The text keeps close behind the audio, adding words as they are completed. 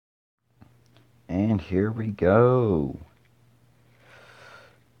And here we go.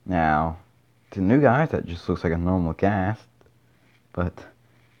 Now, to new guys, that just looks like a normal ghast. But,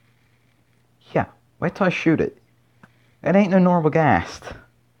 yeah, wait till I shoot it. It ain't no normal ghast.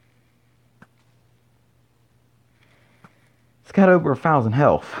 It's got over 1,000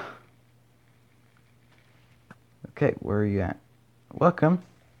 health. Okay, where are you at? Welcome,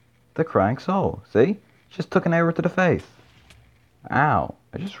 the Crying Soul. See? Just took an arrow to the face. Ow.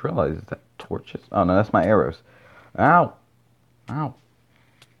 I just realized that torches. Oh no, that's my arrows. Ow. Ow.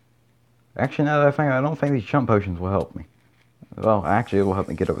 Actually, now that I think, I don't think these jump potions will help me. Well, actually, it will help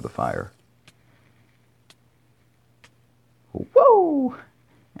me get over the fire. Whoa!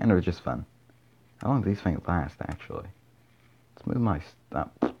 And they're just fun. How long do these things last, actually? Let's move my stuff.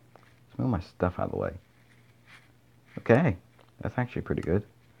 Let's move my stuff out of the way. Okay, that's actually pretty good.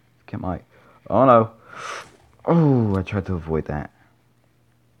 Get my. Oh no! Oh, I tried to avoid that.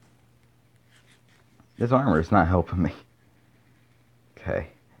 This armor is not helping me. Okay,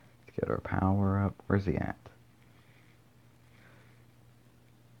 let's get our power up. Where's he at?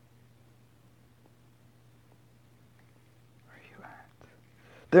 Where are you at?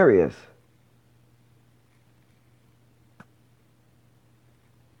 There he is.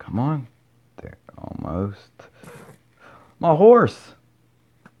 Come on. There, almost. My horse!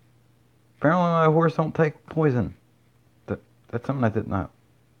 Apparently my horse don't take poison. That's something I didn't know.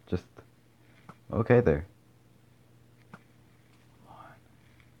 Just, okay there.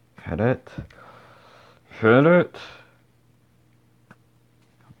 Hit it. Hit it.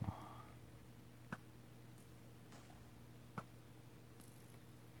 Come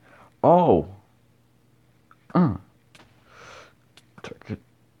on. Oh! Take it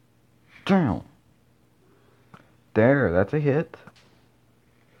down. There, that's a hit.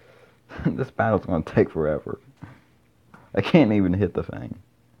 This battle's gonna take forever. I can't even hit the thing.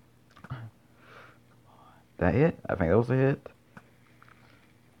 That hit? I think that was a hit.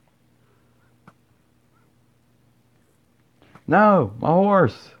 No, my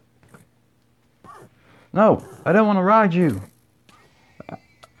horse. No, I don't want to ride you.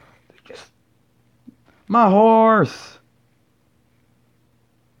 Just my horse.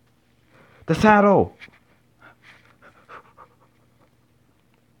 The saddle.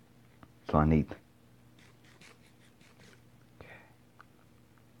 That's all I need. Okay.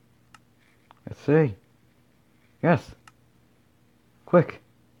 Let's see. Yes. Quick.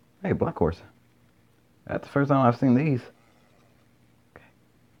 Hey, black horse. That's the first time I've seen these. Okay.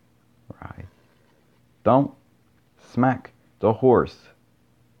 Right. Don't smack the horse.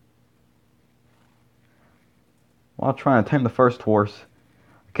 While trying to tame the first horse,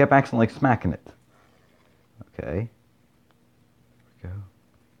 I kept accidentally smacking it. Okay. Here we go.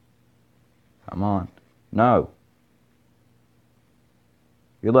 Come on. No.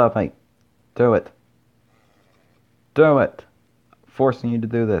 You love me. Do it. Do it. Forcing you to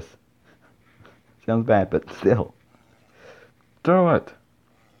do this. Sounds bad, but still. Do it.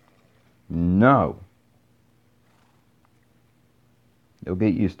 No. You'll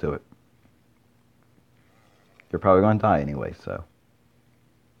get used to it. You're probably going to die anyway, so.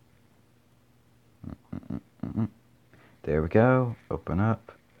 There we go. Open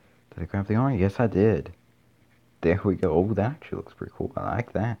up. Did I grab the arm? Yes, I did. There we go. Oh, that actually looks pretty cool. I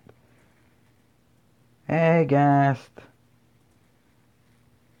like that. Hey, Ghast.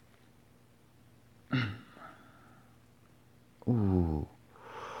 Ooh.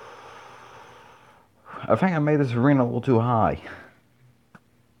 I think I made this arena a little too high.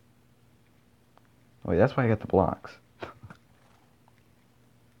 Wait, that's why I got the blocks.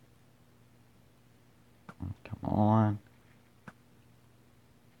 Come on.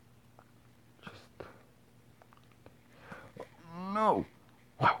 Just... No.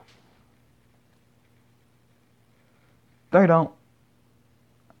 Wow. No, you don't.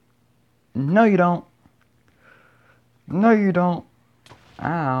 No, you don't. No, you don't.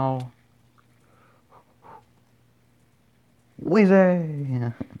 Ow.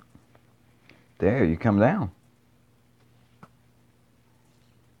 Wheezy. There, you come down.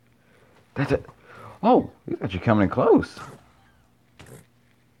 That's it. Oh, he's actually coming in close.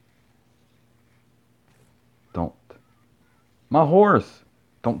 Don't. My horse.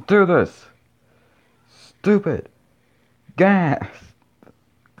 Don't do this. Stupid. Gas.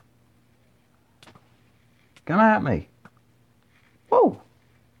 Come at me. Whoa.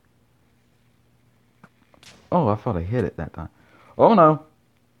 Oh, I thought I hit it that time. Oh no.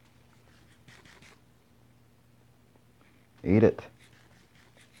 Eat it.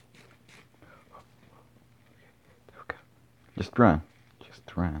 There we go. Just run. Just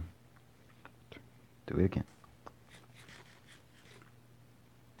run. Do it again.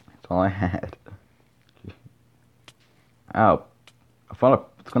 That's all I had. Ow. I thought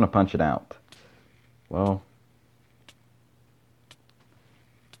I was gonna punch it out. Well.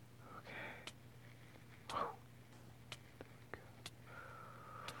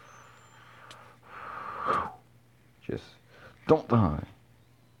 Just don't die.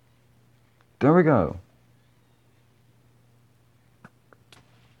 There we go.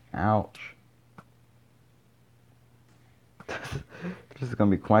 Ouch. This is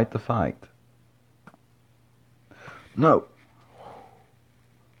gonna be quite the fight. No.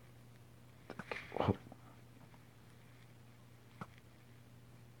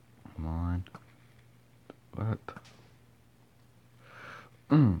 Come on. What?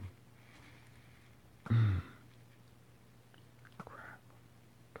 Mm. Crap.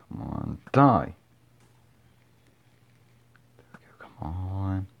 Come on. Die. Come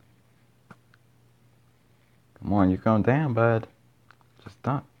on. Come on, you're going down, bud. Just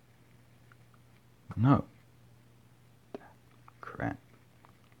die. No. Crap.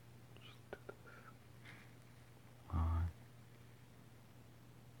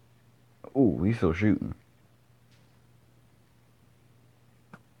 Oh, he's still shooting.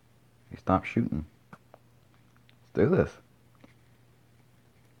 He stopped shooting. Let's do this.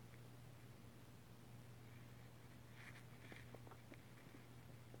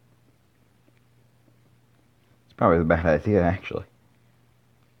 It's probably a bad idea, actually.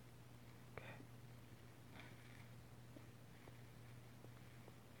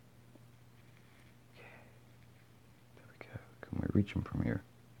 There we go. Can we reach him from here?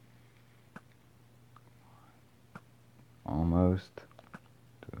 Almost.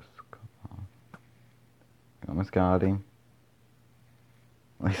 Just come on. We almost got him.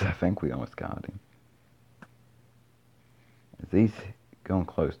 At least I think we almost got him. Is these going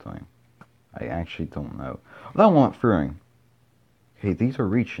close to him? I actually don't know. That won't through him. Okay, these are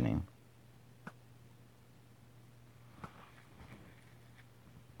reaching him.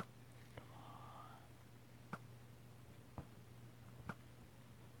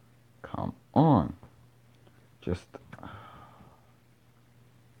 Come on. Just...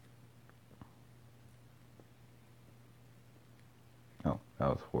 Oh, that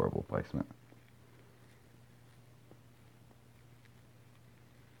was horrible placement.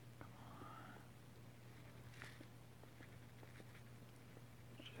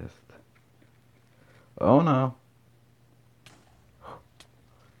 Just... Oh no.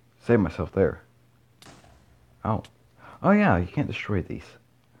 Save myself there. Oh. Oh yeah, you can't destroy these.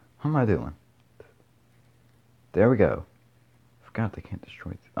 How am I doing? There we go. Forgot they can't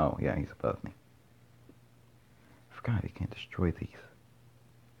destroy these. Oh yeah, he's above me. Forgot he can't destroy these.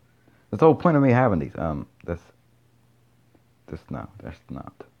 That's the whole point of me having these. No, that's not. Like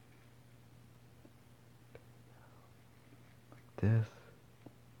this.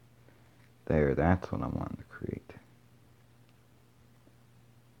 There, that's what I wanted to create.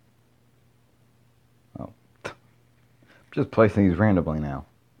 Oh. Just placing these randomly now.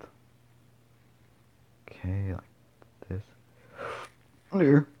 Okay, like this.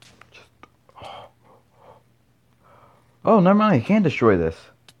 There. Just... Oh, never mind. You can't destroy this.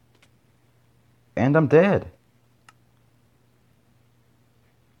 And I'm dead.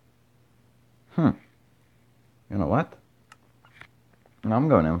 You know what? I'm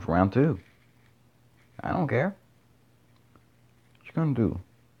going in for round 2. I don't care. What you gonna do?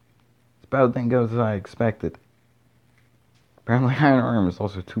 This battle didn't go as I expected. Apparently Iron Arm is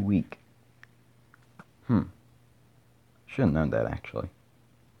also too weak. Should have known that, actually.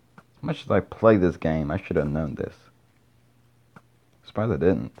 As much as I play this game, I should have known this. Surprised I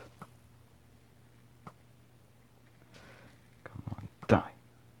didn't. Come on, die.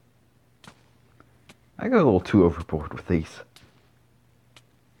 I got a little too overboard with these.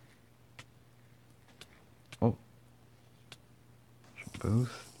 Oh.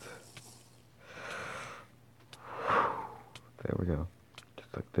 Boost. There we go.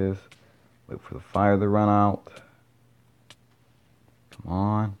 Just like this. Wait for the fire to run out. Come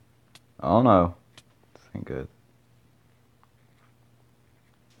on. Oh no. This ain't good.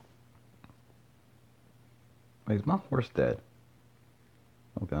 Wait, is my horse dead?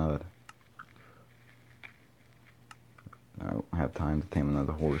 Oh god. I don't have time to tame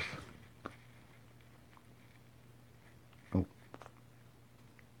another horse. Oh.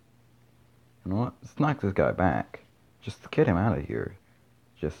 You know what? Let's knock this guy back. Just to get him out of here.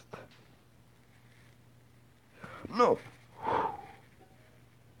 Just... No! Whoa.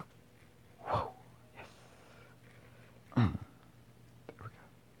 Yes. There we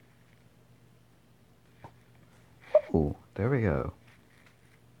go. Oh, there we go.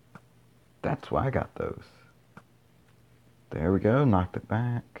 That's why I got those. There we go. Knocked it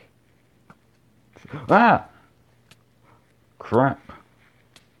back. Ah! crap.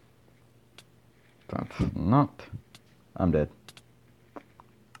 That's not... I'm dead.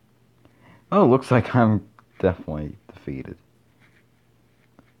 Oh, looks like I'm definitely defeated.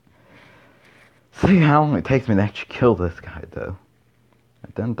 See how long it takes me to actually kill this guy, though. I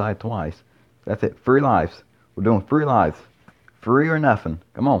didn't die twice. That's it. 3 lives. We're doing 3 lives. 3 or nothing.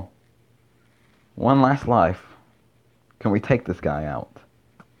 Come on. 1 last life. Can we take this guy out?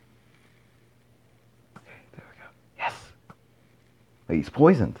 Okay, there we go. Yes! Wait, he's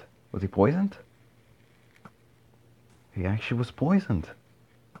poisoned. Was he poisoned? He actually was poisoned.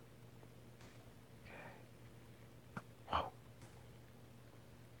 Whoa.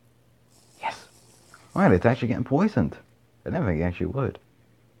 Yes! Alright, it's actually getting poisoned. I didn't think it actually would.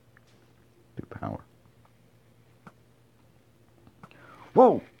 Do power.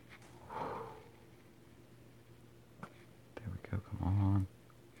 Whoa! There we go, come on.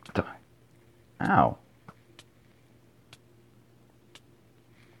 Die. Ow.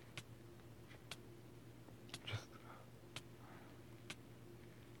 Just...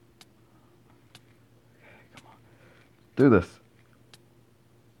 Okay, come on. Do this.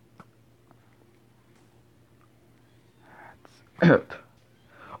 That's it.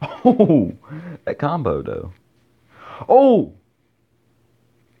 Oh! That combo, though. Oh!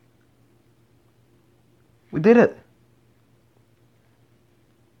 We did it!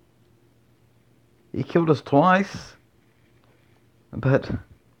 He killed us twice. But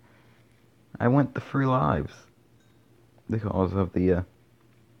I went to 3 lives. Because of the,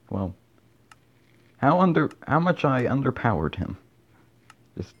 well... How much I underpowered him.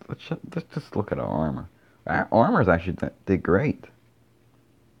 Let's just look at our armor. Our armor's actually did great.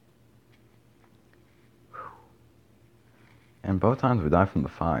 And both times we died from the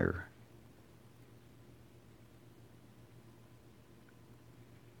fire.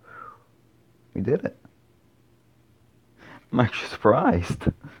 We did it. I'm actually surprised.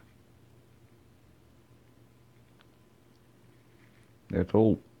 There's a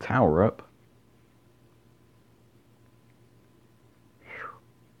little tower up.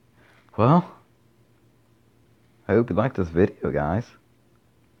 Well, I hope you liked this video, guys.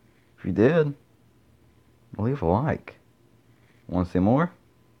 If you did, leave a like. Want to see more?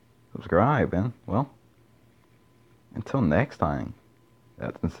 Subscribe, and, well, until next time.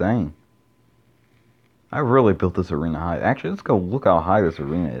 That's insane. I really built this arena high. Actually, let's go look how high this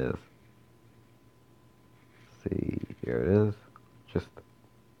arena is. Let's see, here it is.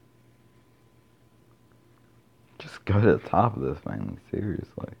 Just go to the top of this, man.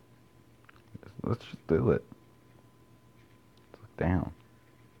 Seriously. Let's just do it. Let's look down.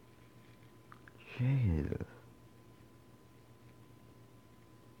 Jesus.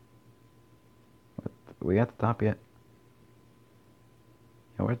 What, are we at the top yet?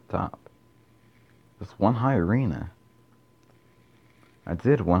 Yeah, we're at the top. Just one high arena. I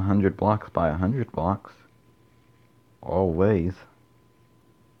did 100 blocks by 100 blocks. Always.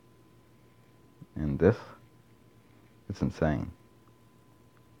 And this, it's insane.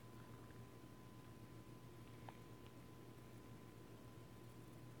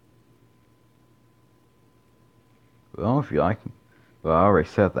 Well, if you like, well, I already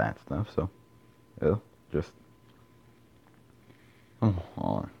said that stuff, so, yeah, just, come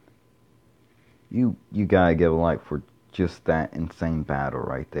on. You gotta give a like for just that insane battle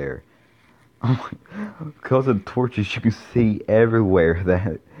right there. Oh my, because of the torches, you can see everywhere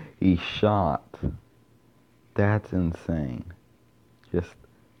that he shot. That's insane. Just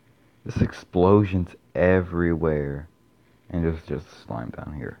explosions everywhere, and there's just slime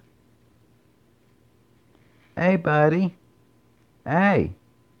down here. Hey, buddy. Hey.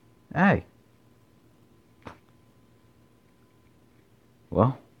 Hey.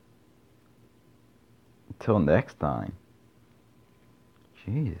 Well, until next time.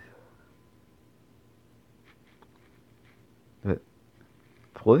 Jeez. But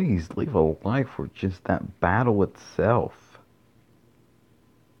please leave a like for just that battle itself.